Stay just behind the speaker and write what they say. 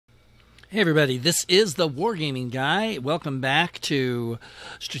Hey everybody, this is the Wargaming Guy. Welcome back to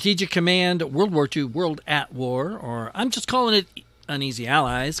Strategic Command World War II World at War, or I'm just calling it Uneasy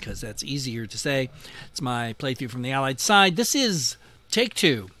Allies because that's easier to say. It's my playthrough from the Allied side. This is Take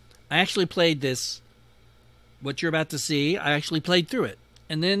Two. I actually played this, what you're about to see, I actually played through it.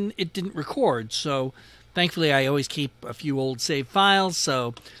 And then it didn't record, so thankfully I always keep a few old save files,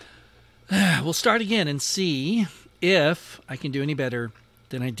 so we'll start again and see if I can do any better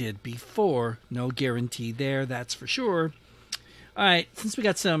than I did before. No guarantee there, that's for sure. All right, since we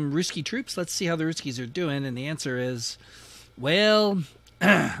got some Ruski troops, let's see how the Ruskis are doing. And the answer is, well,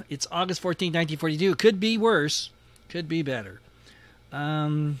 it's August 14th, 1942. Could be worse. Could be better.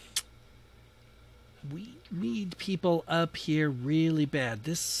 We need people up here really bad.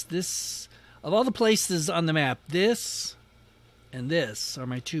 This, of all the places on the map, this and this are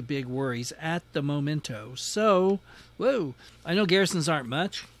my two big worries at the momento. So, whoa, I know garrisons aren't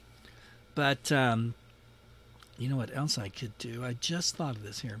much, but you know what else I could do? I just thought of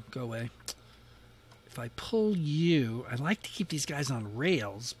this. Here, go away. If I pull you, I like to keep these guys on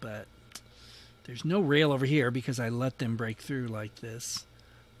rails, but there's no rail over here because I let them break through like this.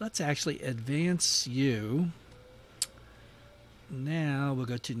 Let's actually advance you. Now we'll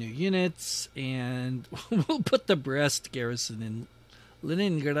go to new units, and we'll put the Brest garrison in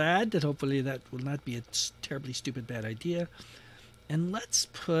Leningrad. That hopefully that will not be a terribly stupid bad idea. And let's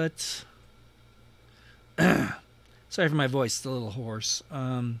put... sorry for my voice, it's a little hoarse.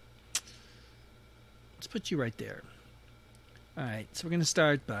 Let's put you right there. Alright, so we're going to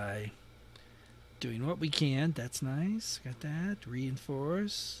start by doing what we can. That's nice. Got that.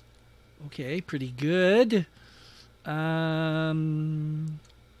 Reinforce. Okay, pretty good. Boy,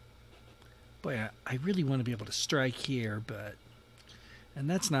 I really want to be able to strike here, but... And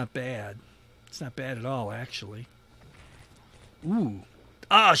that's not bad. It's not bad at all, actually. Ooh.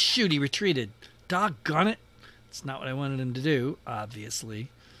 Ah, shoot, he retreated. Doggone it. It's not what I wanted him to do, obviously.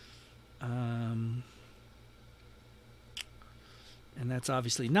 And that's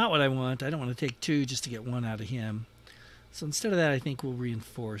obviously not what I want. I don't want to take two just to get one out of him. So instead of that, I think we'll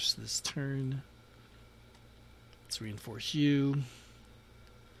reinforce this turn. Let's reinforce you.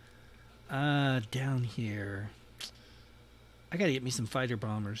 Down here. I gotta get me some fighter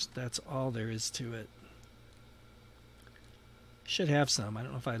bombers. That's all there is to it. Should have some. I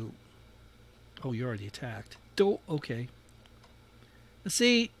don't know if I... Oh, you already attacked. Oh, okay.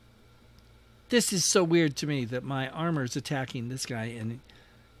 See, this is so weird to me that my armor's attacking this guy and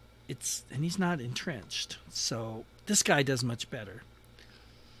he's not entrenched. So this guy does much better.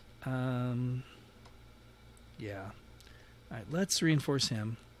 Yeah. All right, let's reinforce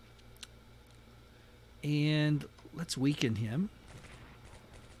him. And let's weaken him.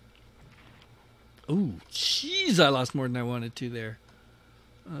 Oh, jeez, I lost more than I wanted to there.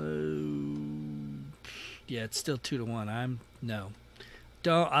 Yeah, it's still 2-1. No.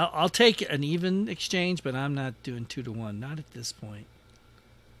 I'll take an even exchange, but I'm not doing 2-1. Not at this point.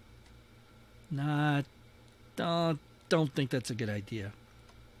 Don't think that's a good idea.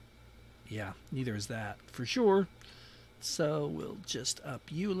 Yeah, neither is that, for sure. So we'll just up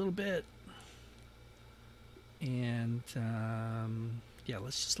you a little bit. And, yeah,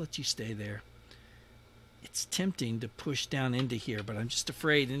 let's just let you stay there. It's tempting to push down into here, but I'm just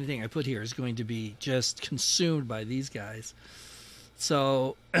afraid anything I put here is going to be just consumed by these guys.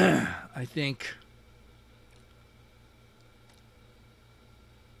 So, I think,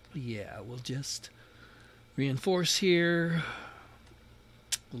 yeah, we'll just reinforce here.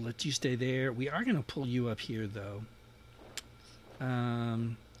 We'll let you stay there. We are going to pull you up here, though.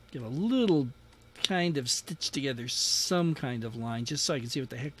 Get a little kind of stitch together some kind of line, just so I can see what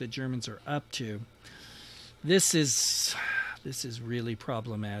the heck the Germans are up to. This is really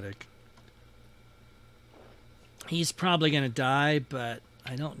problematic. He's probably going to die, but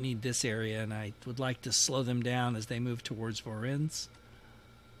I don't need this area, and I would like to slow them down as they move towards Vorennes.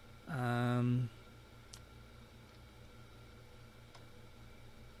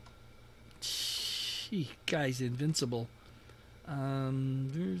 Guy's invincible. Ooh.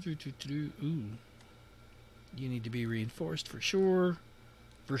 You need to be reinforced for sure.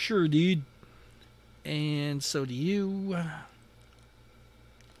 For sure, dude. And so do you.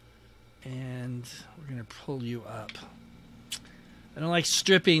 And we're going to pull you up. I don't like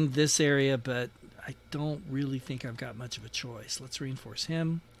stripping this area, but I don't really think I've got much of a choice. Let's reinforce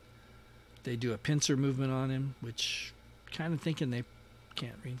him. They do a pincer movement on him, which kind of thinking they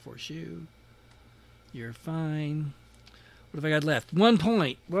can't reinforce you. You're fine. What have I got left? 1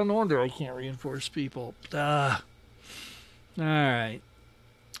 point. Well, no wonder I can't reinforce people. All right.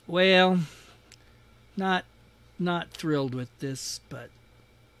 Well, not thrilled with this, but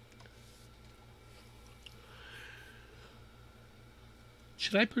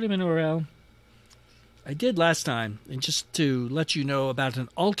Should I put him in Orel? I did last time, and just to let you know about an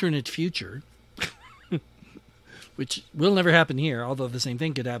alternate future, which will never happen here, although the same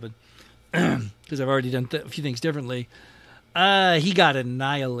thing could happen, because I've already done a few things differently. He got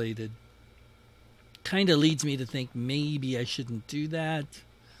annihilated. Kind of leads me to think maybe I shouldn't do that.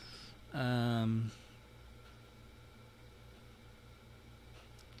 On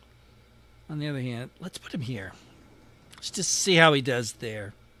the other hand, let's put him here. Let's just see how he does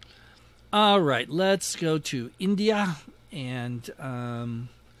there. All right, let's go to India, and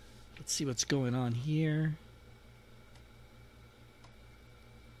let's see what's going on here.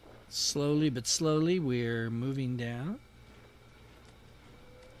 Slowly but slowly, we're moving down.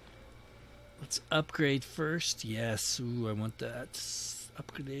 Let's upgrade first. Yes, ooh, I want that.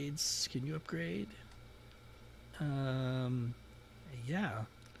 Upgrades, can you upgrade? Yeah.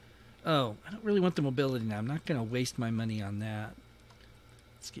 Oh, I don't really want the mobility now. I'm not going to waste my money on that.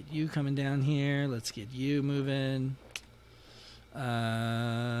 Let's get you coming down here. Let's get you moving.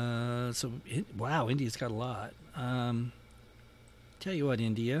 Wow, India's got a lot. Tell you what,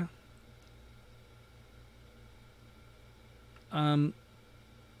 India. I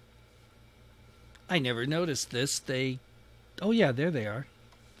never noticed this. Oh yeah, there they are.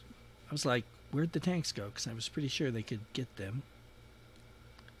 I was like, where'd the tanks go? Because I was pretty sure they could get them.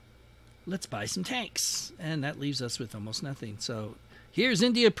 Let's buy some tanks. And that leaves us with almost nothing. So here's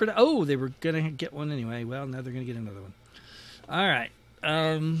India. Oh, they were going to get one anyway. Well, now they're going to get another one. All right.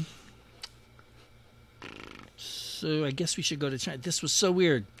 So I guess we should go to China. This was so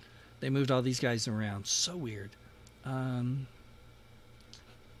weird. They moved all these guys around. So weird. I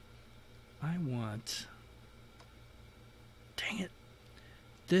want... Dang it.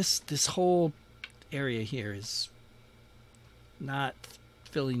 This whole area here is not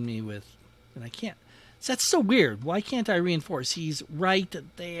filling me with... And I can't... That's so weird. Why can't I reinforce? He's right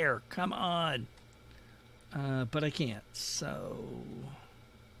there. Come on. But I can't. So...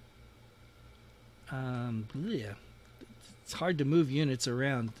 yeah. It's hard to move units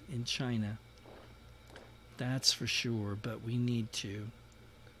around in China. That's for sure, but we need to.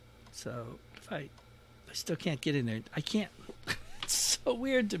 So, if I still can't get in there. I can't. It's so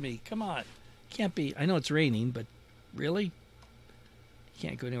weird to me. Come on. Can't be. I know it's raining, but really?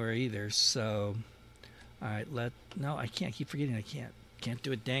 Can't go anywhere either. So, all right, no, I can't. Keep forgetting I can't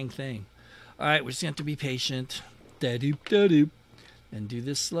do a dang thing. All right, we're just going to have to be patient. Da-doop, da-doop. And do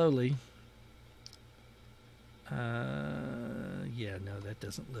this slowly. Yeah, no, that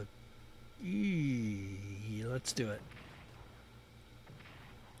doesn't look... Let's do it.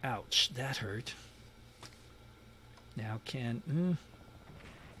 Ouch, that hurt. Now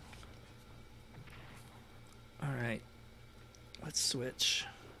Alright. Let's switch.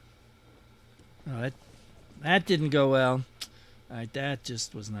 Oh, that didn't go well. Alright, that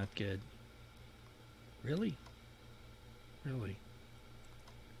just was not good. Really? Really?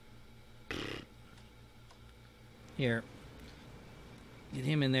 Here. Get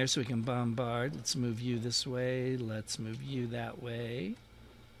him in there so we can bombard. Let's move you this way. Let's move you that way.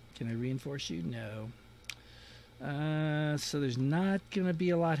 Can I reinforce you? No. So there's not going to be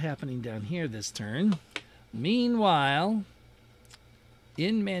a lot happening down here this turn. Meanwhile,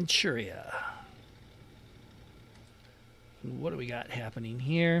 in Manchuria, what do we got happening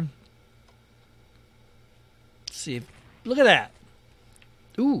here? Let's see if... Look at that!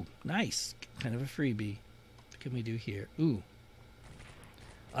 Ooh, nice. Kind of a freebie. What can we do here? Ooh.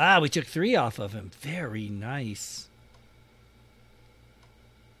 Ah, we took 3 off of him. Very nice.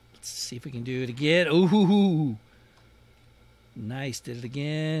 Let's see if we can do it again. Ooh. Nice. Did it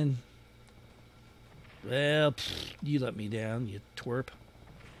again. Well, you let me down, you twerp.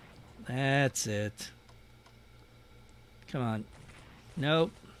 That's it. Come on.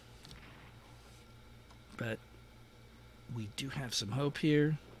 Nope. But we do have some hope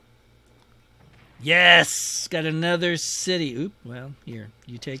here. Yes! Got another city. Oop, well, here.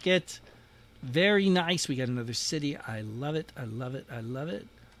 You take it. Very nice. We got another city. I love it. I love it. I love it.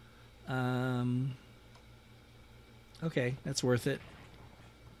 Okay, that's worth it.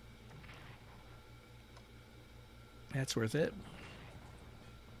 That's worth it.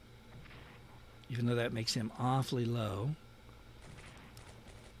 Even though that makes him awfully low.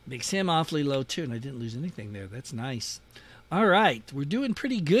 Makes him awfully low, too, and I didn't lose anything there. That's nice. All right, we're doing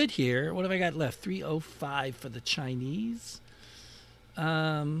pretty good here. What have I got left? 305 for the Chinese.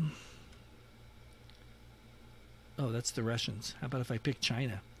 Oh, that's the Russians. How about if I pick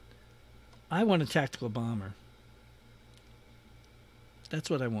China? I want a tactical bomber. That's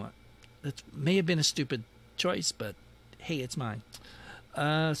what I want. That may have been a stupid choice, but hey, it's mine.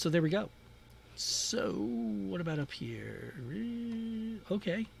 So there we go. So, what about up here?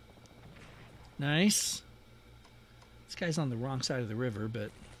 Okay. Nice. This guy's on the wrong side of the river, but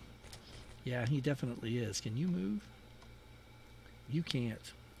yeah, he definitely is. Can you move? You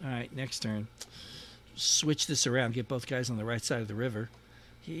can't. All right, next turn. Switch this around. Get both guys on the right side of the river.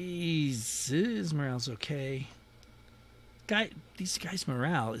 His morale's okay. These guys'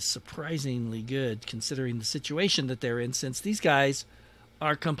 morale is surprisingly good considering the situation that they're in, since these guys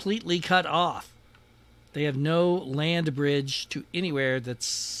are completely cut off. They have no land bridge to anywhere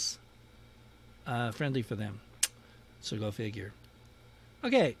that's friendly for them. So go figure.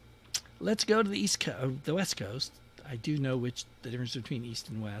 Okay, let's go to the West Coast. I do know the difference between East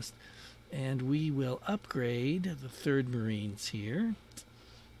and West. And we will upgrade the 3rd Marines here.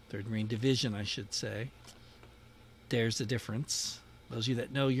 3rd Marine Division, I should say. There's the difference. Those of you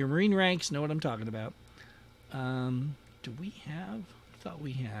that know your Marine ranks know what I'm talking about. Do we have? I thought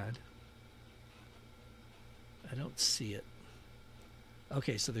we had. I don't see it.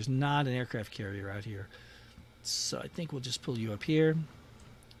 Okay, so there's not an aircraft carrier out here. So I think we'll just pull you up here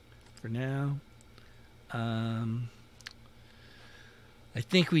for now. I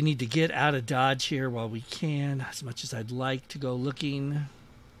think we need to get out of Dodge here while we can, as much as I'd like to go looking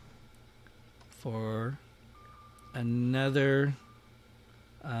for another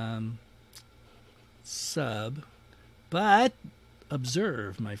sub. But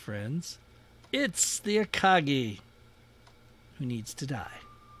observe, my friends, it's the Akagi who needs to die.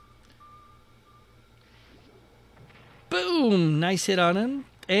 Boom! Nice hit on him.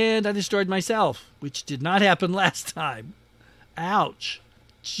 And I destroyed myself, which did not happen last time. Ouch.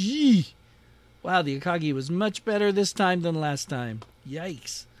 Gee. Wow, the Akagi was much better this time than last time.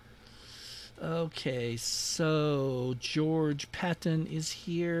 Yikes. Okay, so George Patton is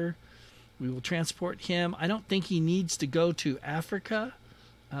here. We will transport him. I don't think he needs to go to Africa.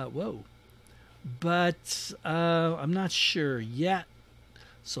 Whoa. But I'm not sure yet.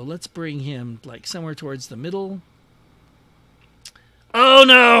 So let's bring him like somewhere towards the middle. Oh,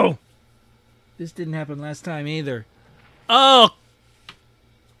 no! This didn't happen last time either. Oh!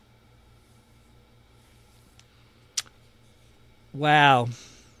 Wow.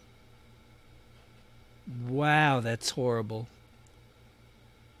 Wow, that's horrible.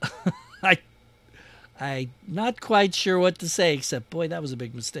 I'm not quite sure what to say, except, boy, that was a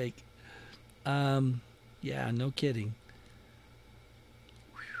big mistake. Yeah, no kidding.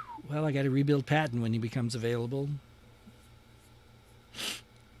 Well, I got to rebuild Patton when he becomes available.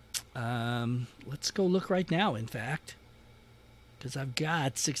 Let's go look right now, in fact, because I've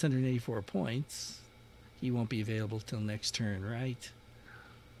got 684 points. He won't be available till next turn, right?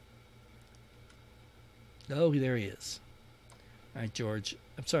 Oh, there he is. All right, George.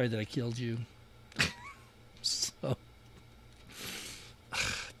 I'm sorry that I killed you. So,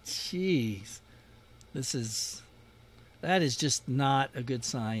 jeez, that is just not a good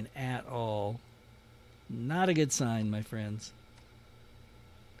sign at all. Not a good sign, my friends.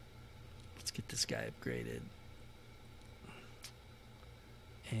 Let's get this guy upgraded.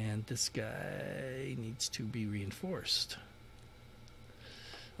 And this guy needs to be reinforced.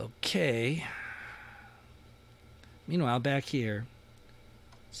 Okay. Meanwhile, back here.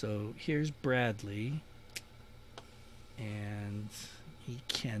 So here's Bradley. And he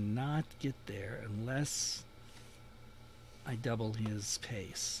cannot get there unless I double his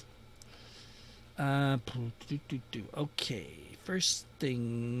pace. Okay. First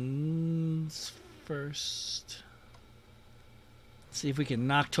things first. See if we can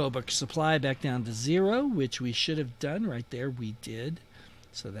knock Tobruk supply back down to 0, which we should have done right there. We did.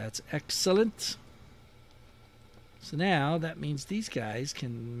 So that's excellent. So now that means these guys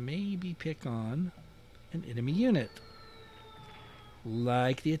can maybe pick on an enemy unit.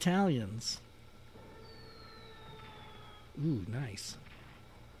 Like the Italians. Ooh, nice.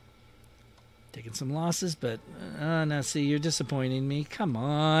 Taking some losses, but now see, you're disappointing me. Come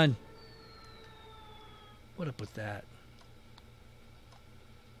on. What up with that?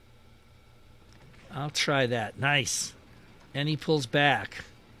 I'll try that. Nice. And he pulls back.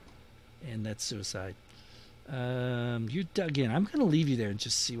 And that's suicide. You dug in. I'm going to leave you there and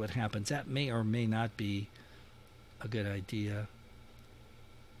just see what happens. That may or may not be a good idea.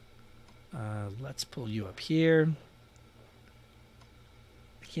 Let's pull you up here.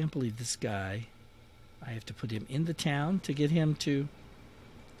 I can't believe this guy. I have to put him in the town to get him to...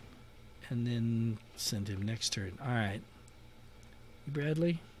 And then send him next turn. All right.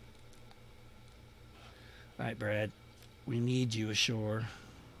 Bradley? All right, Brad. We need you ashore.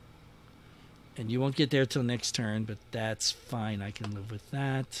 And you won't get there till next turn, but that's fine. I can live with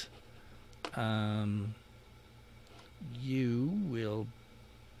that. You will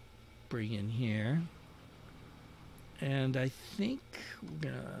bring in here. And I think we're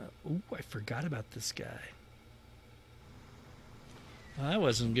gonna... Ooh, I forgot about this guy. Well, that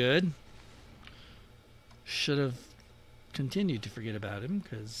wasn't good. Should have continued to forget about him,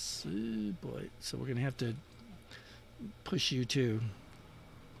 because... Oh boy. So we're gonna have to push you too.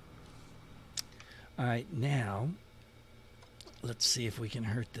 Alright, now... Let's see if we can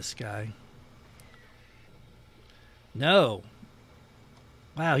hurt this guy. No!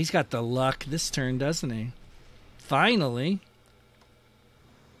 Wow, he's got the luck this turn, doesn't he? Finally.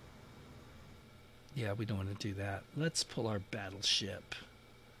 Yeah, we don't want to do that. Let's pull our battleship.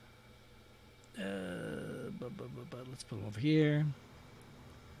 Let's put him over here.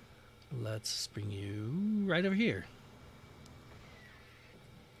 Let's bring you right over here.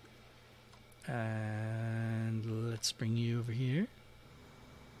 And let's bring you over here.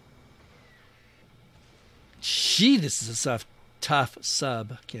 Gee, this is a tough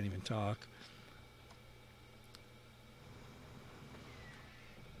sub. Can't even talk.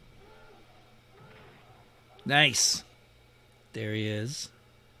 Nice. There he is.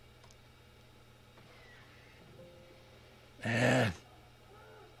 There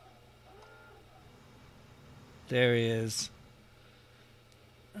he is.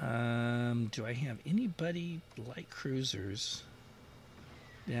 Do I have anybody light cruisers?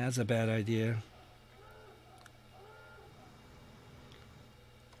 Yeah, that's a bad idea.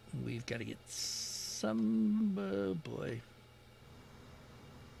 We've got to get some... Oh boy.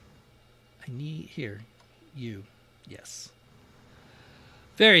 I need... Here. You. Yes.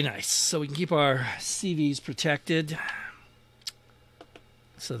 Very nice. So we can keep our CVs protected.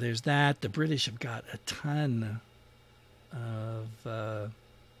 So there's that. The British have got a ton of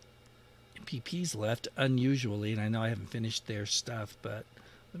MPPs left, unusually. And I know I haven't finished their stuff, but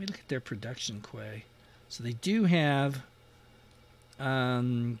let me look at their production quay. So they do have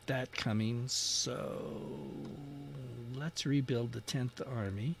that coming. So let's rebuild the 10th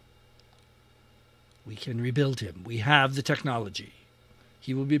Army. We can rebuild him. We have the technology.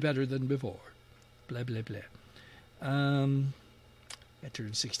 He will be better than before. Blah, blah, blah. Got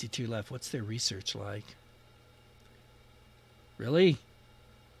 262 left. What's their research like? Really?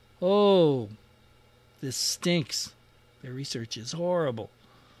 Oh, this stinks. Their research is horrible.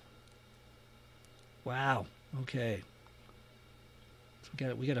 Wow. Okay.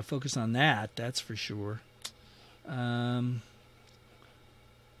 So we got to focus on that. That's for sure. What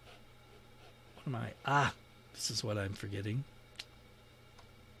am I? Ah, this is what I'm forgetting.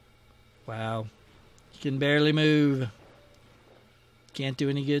 Wow. You can barely move. Can't do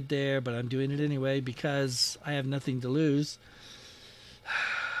any good there, but I'm doing it anyway because I have nothing to lose.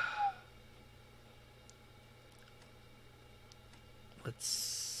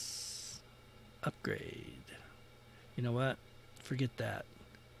 Let's upgrade. You know what? Forget that.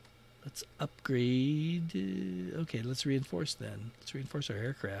 Let's upgrade. Okay, let's reinforce then. Let's reinforce our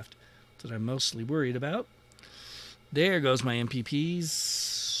aircraft. That's what I'm mostly worried about. There goes my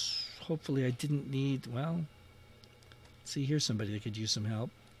MPPs. Hopefully I didn't need... Well... See, here's somebody that could use some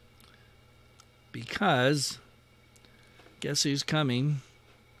help. Because, guess who's coming?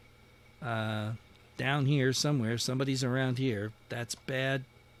 Down here somewhere. Somebody's around here. That's bad.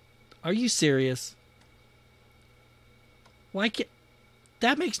 Are you serious? Why can't...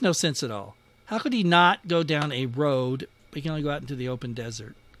 That makes no sense at all. How could he not go down a road? He can only go out into the open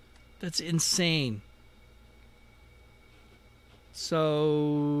desert. That's insane.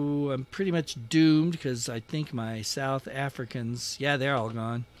 So I'm pretty much doomed because I think my South Africans, yeah, they're all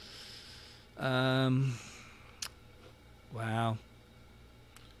gone. Wow.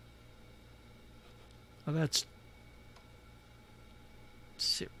 Oh, that's...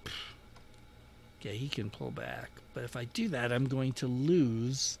 Yeah, he can pull back. But if I do that, I'm going to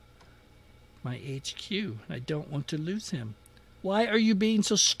lose my HQ. I don't want to lose him. Why are you being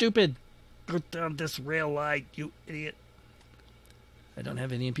so stupid? Go down this rail line, you idiot. I don't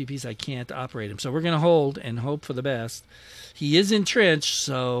have any MPPs. I can't operate him. So we're going to hold and hope for the best. He is entrenched,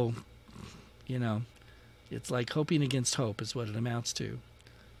 so, you know, it's like hoping against hope is what it amounts to.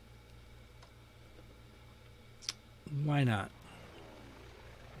 Why not?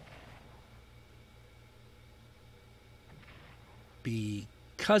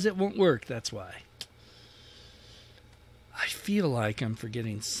 Because it won't work, that's why. I feel like I'm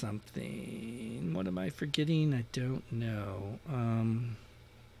forgetting something. What am I forgetting? I don't know.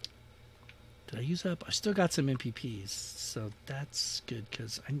 Did I use up? I still got some MPPs, so that's good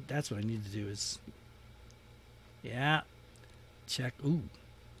because that's what I need to do is... Yeah. Check. Ooh.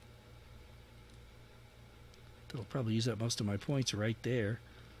 That'll probably use up most of my points right there.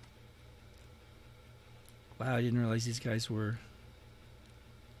 Wow, I didn't realize these guys were...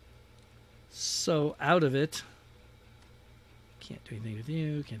 so out of it. Can't do anything with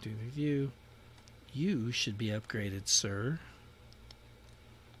you. Can't do anything with you. You should be upgraded, sir.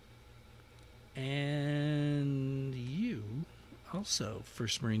 And you also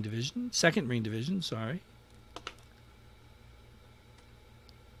 1st Marine Division. 2nd Marine Division, sorry.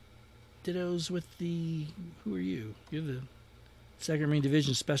 Dittos with the... Who are you? You're the 2nd Marine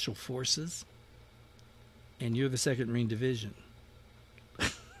Division Special Forces. And you're the 2nd Marine Division.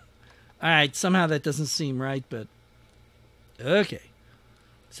 Alright, somehow that doesn't seem right, but... Okay.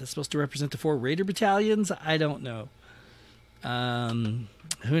 Is that supposed to represent the 4 Raider battalions? I don't know.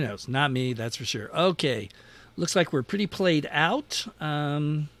 Who knows? Not me, that's for sure. Okay. Looks like we're pretty played out.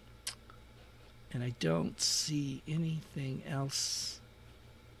 And I don't see anything else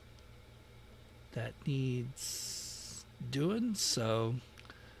that needs doing. So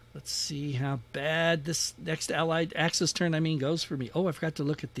let's see how bad this next Allied Axis turn, goes for me. Oh, I forgot to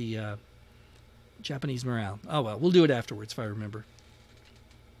look at the Japanese morale. Oh, well, we'll do it afterwards if I remember.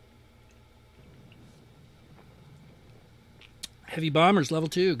 Heavy bombers, level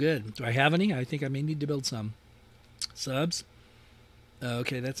 2. Good. Do I have any? I think I may need to build some. Subs.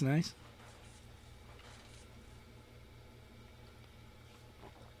 Okay, that's nice.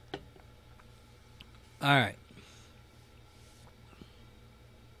 All right.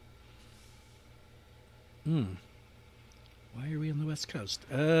 Why are we on the West Coast?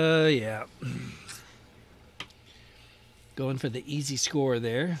 Yeah. Going for the easy score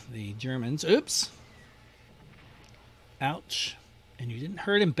there. The Germans. Oops. Ouch. And you didn't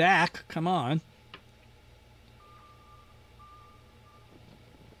hurt him back. Come on.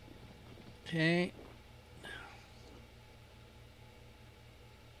 Okay.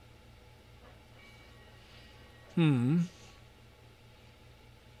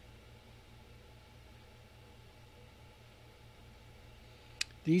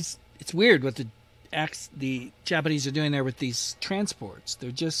 It's weird what the Japanese are doing there with these transports.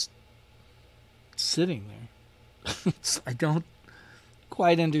 They're just sitting there. I don't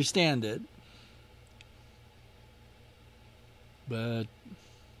quite understand it. But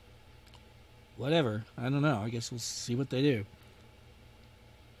whatever. I don't know. I guess we'll see what they do.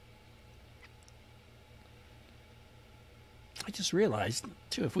 I just realized,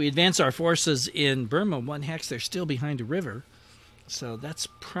 too, if we advance our forces in Burma 1 hex, they're still behind a river. So that's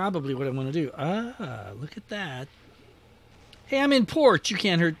probably what I want to do. Ah, look at that. Hey, I'm in port. You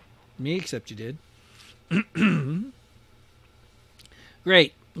can't hurt me, except you did.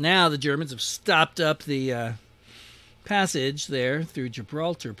 Great. Now the Germans have stopped up the passage there through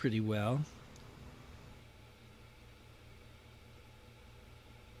Gibraltar pretty well.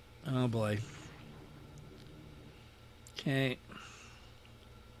 Oh, boy. Okay.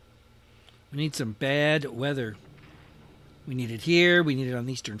 We need some bad weather. We need it here. We need it on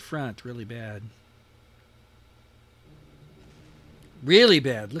the Eastern Front. Really bad. Really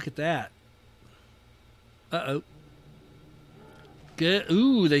bad. Look at that. Uh-oh. Good.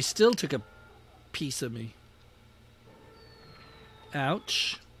 Ooh, they still took a piece of me.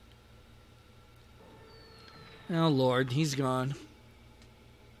 Ouch. Oh, Lord. He's gone.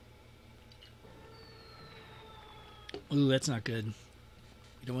 Ooh, that's not good.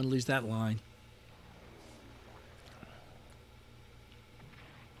 You don't want to lose that line.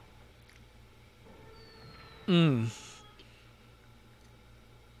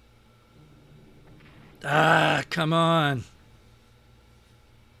 Ah, come on.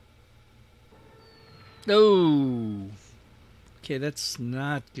 Oh. Okay, that's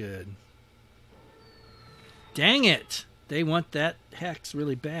not good. Dang it. They want that hex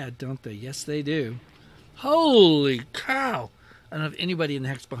really bad, don't they? Yes, they do. Holy cow. I don't know if anybody in the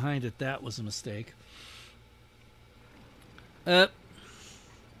hex behind it. That was a mistake.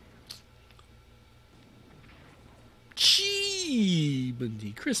 Gee,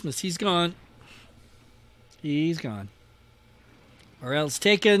 Bundy. Christmas. He's gone. He's gone. Morale's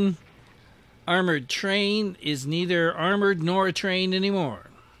taken. Armored train is neither armored nor a train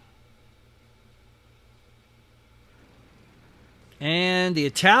anymore. And the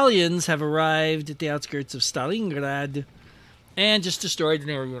Italians have arrived at the outskirts of Stalingrad and just destroyed an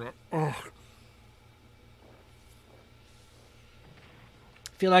air unit. Ugh.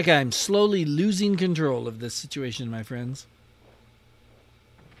 I feel like I'm slowly losing control of this situation, my friends.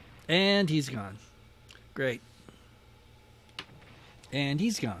 And he's gone. Great. And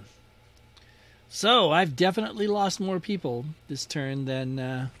he's gone. So I've definitely lost more people this turn than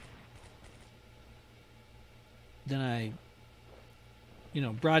I,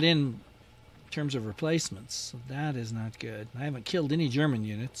 brought in terms of replacements. So that is not good. I haven't killed any German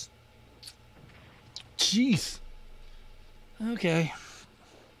units. Jeez. Okay.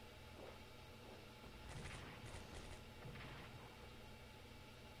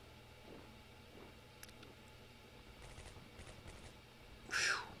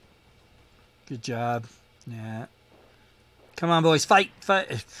 Good job. Nah. Come on, boys. Fight.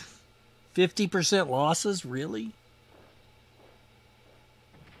 Fight. 50% losses? Really?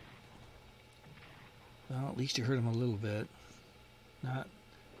 Well, at least you hurt him a little bit.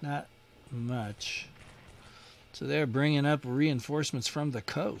 Not much. So they're bringing up reinforcements from the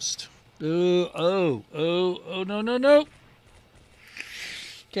coast. Oh, no.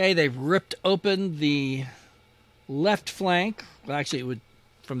 Okay, they've ripped open the left flank. Well, actually, it would,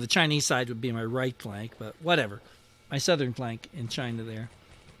 from the Chinese side, would be my right flank, but whatever. My southern flank in China there.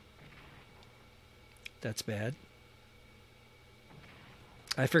 That's bad.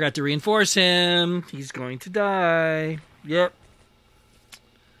 I forgot to reinforce him. He's going to die. Yep.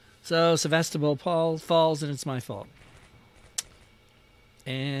 So Sevastopol falls, and it's my fault.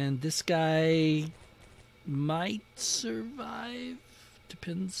 And this guy might survive.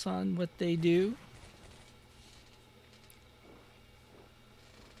 Depends on what they do.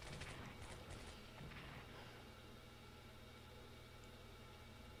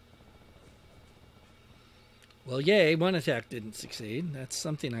 Well, yay, one attack didn't succeed. That's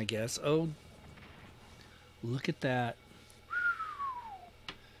something, I guess. Oh, look at that.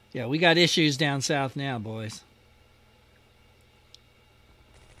 Yeah, we got issues down south now, boys.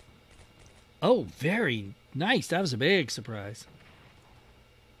 Oh, very nice. That was a big surprise.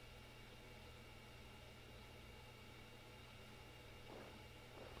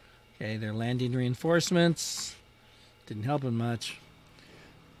 Okay, they're landing reinforcements. Didn't help them much.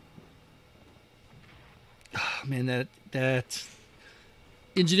 Oh, man, that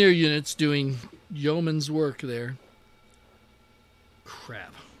engineer unit's doing yeoman's work there.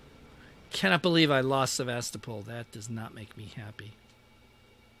 Crap. Cannot believe I lost Sevastopol. That does not make me happy.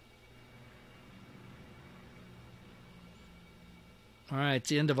 All right, it's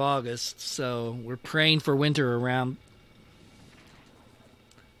the end of August, so we're praying for winter around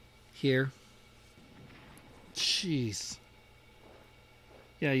here. Jeez.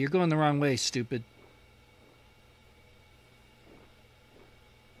 Yeah, you're going the wrong way, stupid.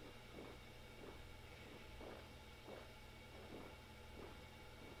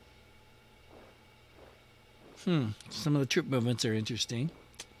 Some of the troop movements are interesting.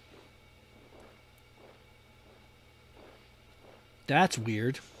 That's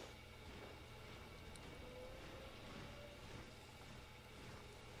weird.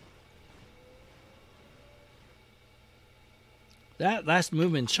 That last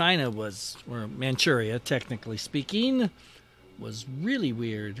move in China was, or Manchuria, technically speaking, was really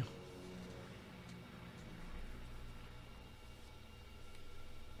weird.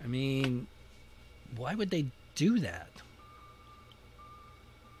 I mean, why would they do that?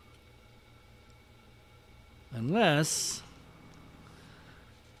 Unless...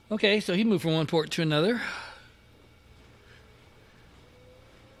 Okay, so he moved from one port to another.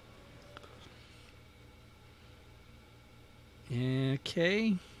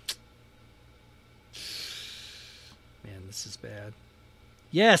 Okay. Man, this is bad.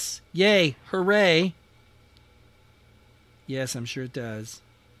 Yes! Yay! Hooray! Yes, I'm sure it does.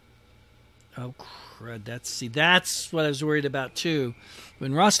 Oh, crud. That's what I was worried about, too.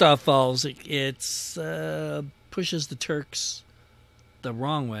 When Rostov falls, it pushes the Turks the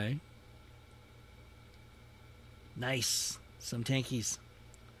wrong way. Nice. Some tankies.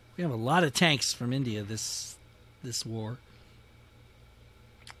 We have a lot of tanks from India this war.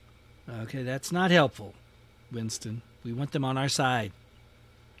 Okay, that's not helpful, Winston. We want them on our side.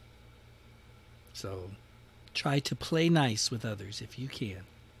 So, try to play nice with others if you can.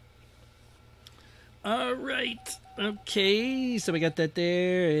 All right. Okay, so we got that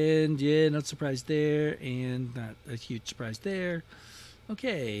there, and yeah, not surprised there, and not a huge surprise there.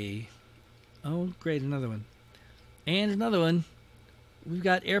 Okay. Oh, great, another one. And another one. We've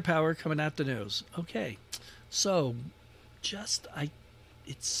got air power coming out the nose. Okay. So,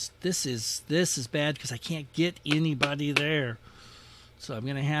 this is bad because I can't get anybody there. So I'm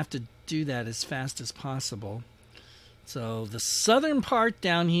going to have to do that as fast as possible. So the southern part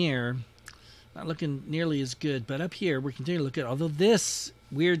down here, not looking nearly as good, but up here we continue to look at, although this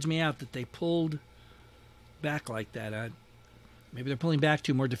weirds me out that they pulled back like that. Maybe they're pulling back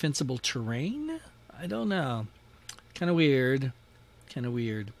to more defensible terrain? I don't know. Kind of weird.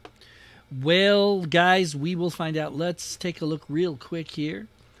 Well, guys, we will find out. Let's take a look real quick here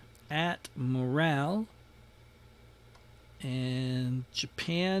at morale. And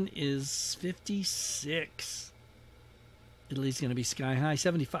Japan is 56. Italy's going to be sky high.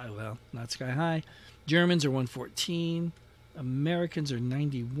 75, well, not sky high. Germans are 114. Americans are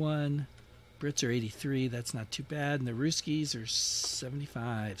 91. Brits are 83. That's not too bad. And the Ruskies are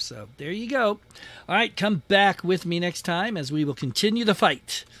 75. So there you go. All right, come back with me next time as we will continue the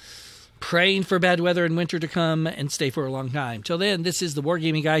fight. praying for bad weather and winter to come and stay for a long time. Till then, this is the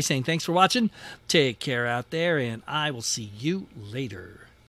Wargaming Guy saying thanks for watching. Take care out there, and I will see you later.